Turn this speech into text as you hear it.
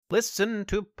Listen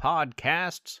to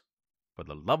podcasts for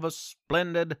the love of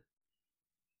splendid.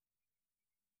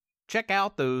 Check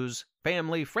out those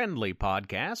family-friendly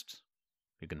podcasts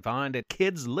you can find at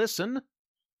Kids Listen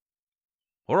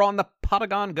or on the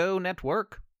Potagon Go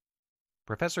network.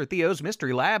 Professor Theo's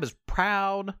Mystery Lab is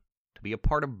proud to be a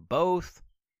part of both,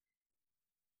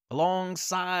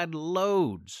 alongside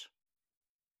loads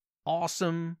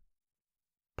awesome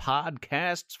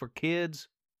podcasts for kids.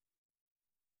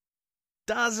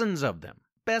 Dozens of them.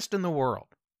 Best in the world.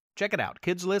 Check it out.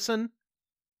 Kids Listen.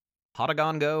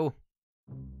 Potagon Go.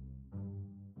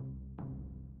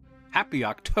 Happy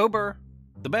October.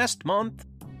 The best month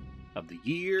of the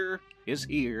year is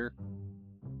here.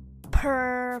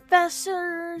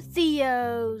 Professor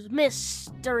Theo's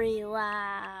Mystery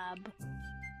Lab.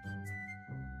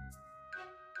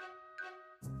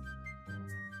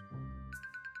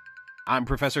 I'm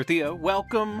Professor Theo.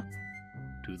 Welcome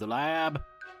to the lab.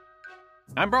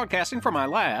 I'm broadcasting from my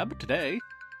lab today,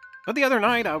 but the other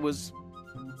night I was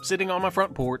sitting on my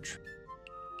front porch,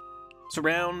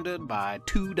 surrounded by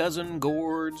 24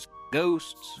 gourds,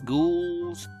 ghosts,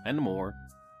 ghouls, and more.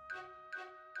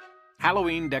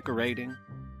 Halloween decorating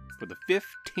for the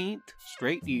 15th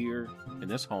straight year in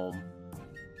this home.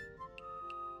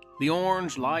 The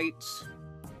orange lights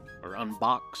are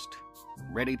unboxed,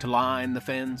 ready to line the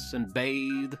fence and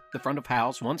bathe the front of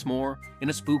house once more in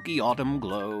a spooky autumn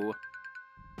glow.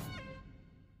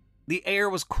 The air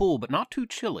was cool, but not too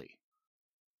chilly,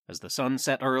 as the sun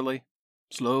set early,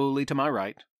 slowly to my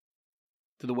right,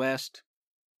 to the west.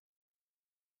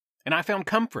 And I found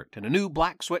comfort in a new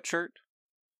black sweatshirt,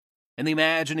 and the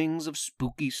imaginings of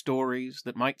spooky stories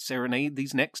that might serenade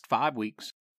these next 5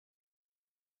 weeks.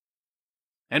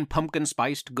 And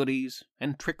pumpkin-spiced goodies,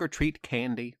 and trick-or-treat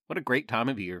candy. What a great time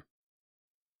of year.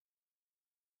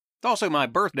 It's also my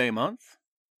birthday month.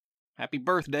 Happy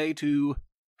birthday to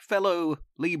fellow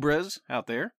Libras out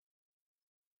there.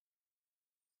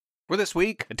 For this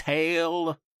week, a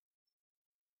tale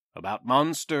about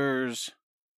monsters.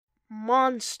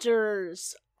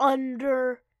 Monsters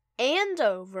under and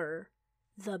over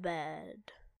the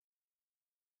bed.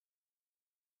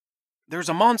 There's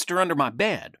a monster under my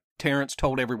bed. Terence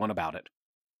told everyone about it.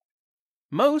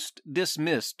 Most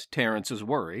dismissed Terence's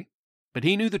worry, but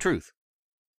he knew the truth.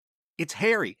 It's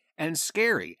hairy and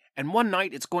scary, and one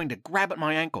night it's going to grab at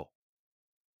my ankle.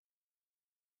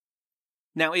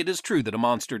 Now, it is true that a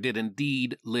monster did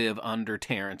indeed live under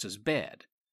Terence's bed,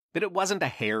 but it wasn't a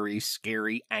hairy,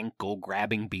 scary,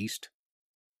 ankle-grabbing beast.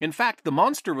 In fact, the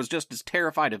monster was just as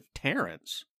terrified of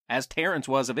Terence as Terence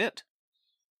was of it.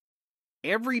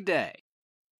 Every day,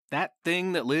 that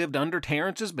thing that lived under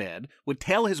Terence's bed would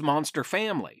tell his monster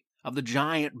family of the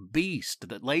giant beast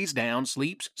that lays down,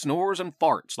 sleeps, snores, and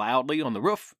farts loudly on the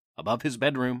roof above his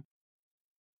bedroom.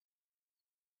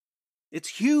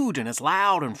 It's huge, and it's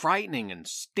loud, and frightening, and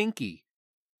stinky.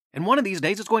 And one of these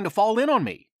days it's going to fall in on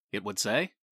me, it would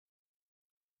say.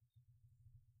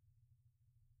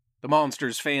 The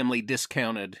monster's family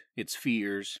discounted its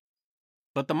fears,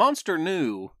 but the monster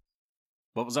knew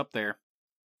what was up there.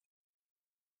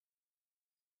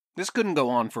 This couldn't go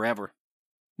on forever.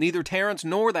 Neither Terence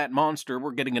nor that monster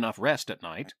were getting enough rest at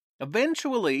night.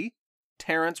 Eventually,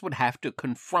 Terence would have to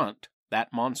confront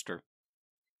that monster.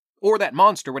 Or that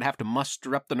monster would have to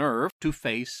muster up the nerve to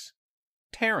face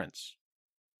Terence,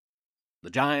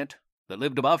 the giant that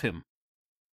lived above him.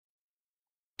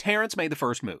 Terence made the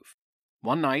first move.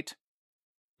 One night,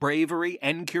 bravery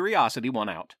and curiosity won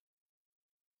out.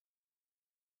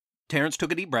 Terence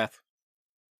took a deep breath,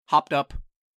 hopped up,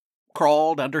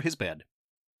 crawled under his bed.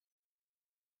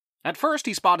 At first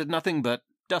he spotted nothing but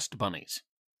dust bunnies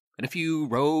and a few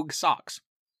rogue socks.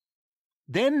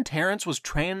 Then Terence was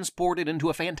transported into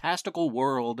a fantastical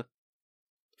world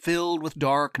filled with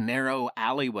dark, narrow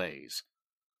alleyways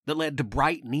that led to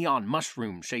bright neon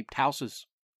mushroom-shaped houses.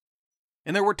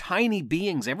 And there were tiny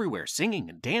beings everywhere, singing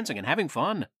and dancing and having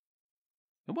fun.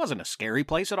 It wasn't a scary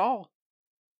place at all.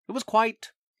 It was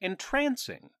quite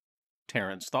entrancing,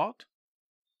 Terence thought.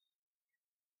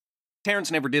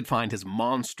 Terence never did find his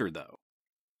monster, though.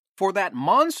 For that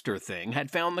monster thing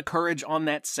had found the courage on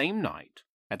that same night,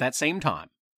 at that same time,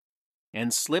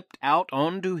 and slipped out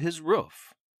onto his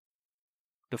roof,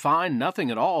 to find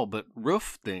nothing at all but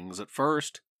roof things at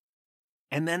first,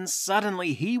 and then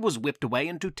suddenly he was whipped away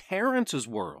into Terence's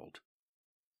world,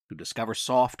 to discover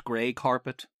soft gray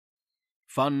carpet,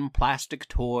 fun plastic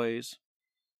toys,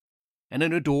 and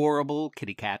an adorable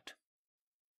kitty cat.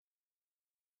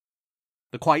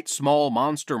 The quite small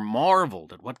monster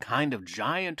marveled at what kind of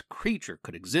giant creature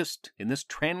could exist in this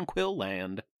tranquil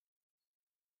land.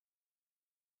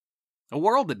 A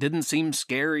world that didn't seem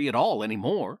scary at all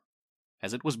anymore,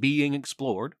 as it was being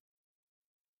explored.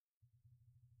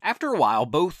 After a while,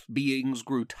 both beings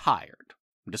grew tired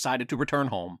and decided to return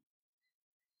home.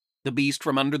 The beast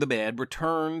from under the bed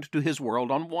returned to his world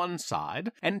on one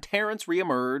side, and Terence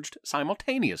reemerged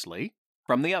simultaneously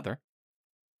from the other.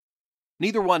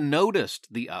 Neither one noticed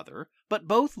the other, but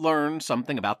both learned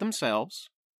something about themselves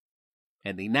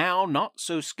and the now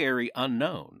not-so-scary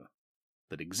unknown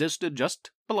that existed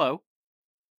just below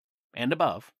and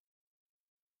above.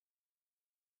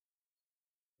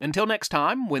 Until next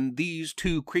time, when these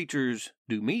two creatures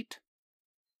do meet,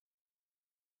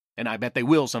 and I bet they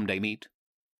will someday meet,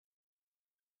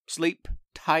 sleep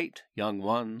tight, young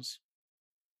ones.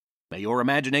 May your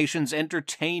imaginations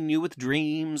entertain you with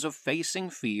dreams of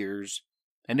facing fears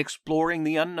and exploring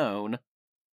the unknown,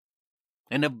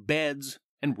 and of beds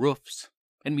and roofs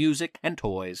and music and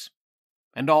toys,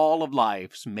 and all of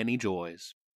life's many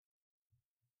joys.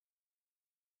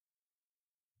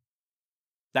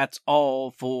 That's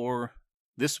all for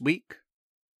this week.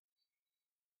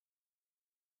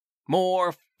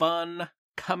 More fun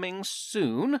coming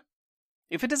soon.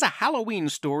 If it is a Halloween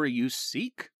story you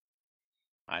seek,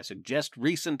 I suggest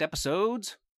recent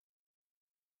episodes: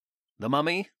 The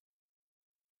Mummy,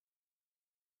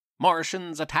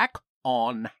 Martians Attack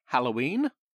on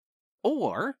Halloween,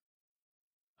 or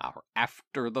our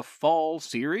After the Fall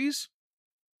series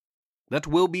that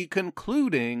will be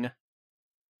concluding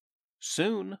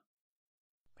soon.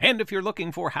 And if you're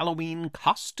looking for Halloween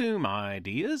costume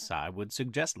ideas, I would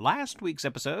suggest last week's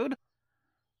episode,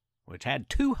 which had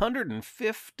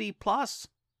 250 plus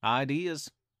ideas.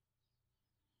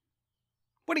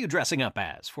 What are you dressing up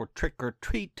as for trick or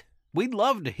treat? We'd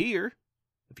love to hear.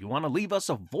 If you want to leave us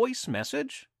a voice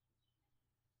message,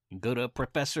 you can go to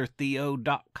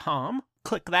ProfessorTheo.com,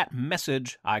 click that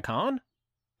message icon,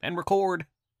 and record.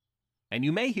 And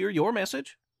you may hear your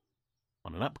message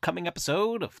on an upcoming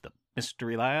episode of the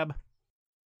Mystery Lab.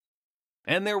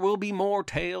 And there will be more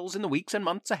tales in the weeks and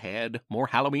months ahead, more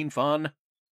Halloween fun,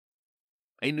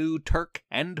 a new turk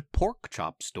and pork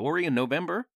chop story in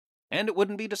November, and it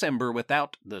wouldn't be December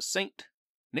without the St.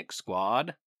 Nick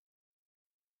Squad.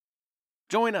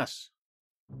 Join us,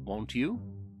 won't you?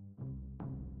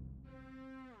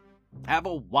 Have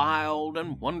a wild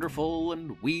and wonderful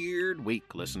and weird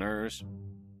week, listeners.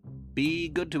 Be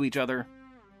good to each other.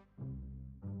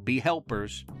 Be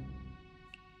helpers.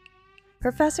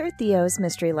 Professor Theo's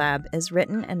Mystery Lab is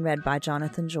written and read by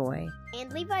Jonathan Joy.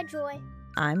 And Levi Joy.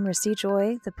 I'm Rissi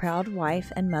Joy, the proud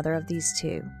wife and mother of these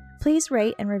two. Please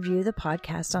rate and review the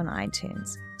podcast on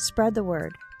iTunes. Spread the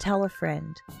word. Tell a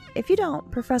friend. If you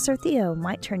don't, Professor Theo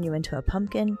might turn you into a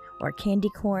pumpkin or candy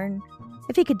corn.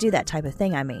 If he could do that type of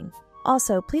thing, I mean.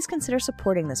 Also, please consider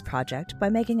supporting this project by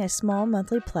making a small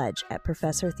monthly pledge at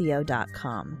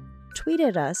ProfessorTheo.com. Tweet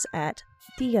at us at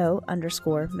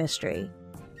Theo_mystery.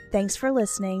 Thanks for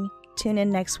listening. Tune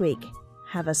in next week.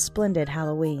 Have a splendid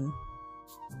Halloween.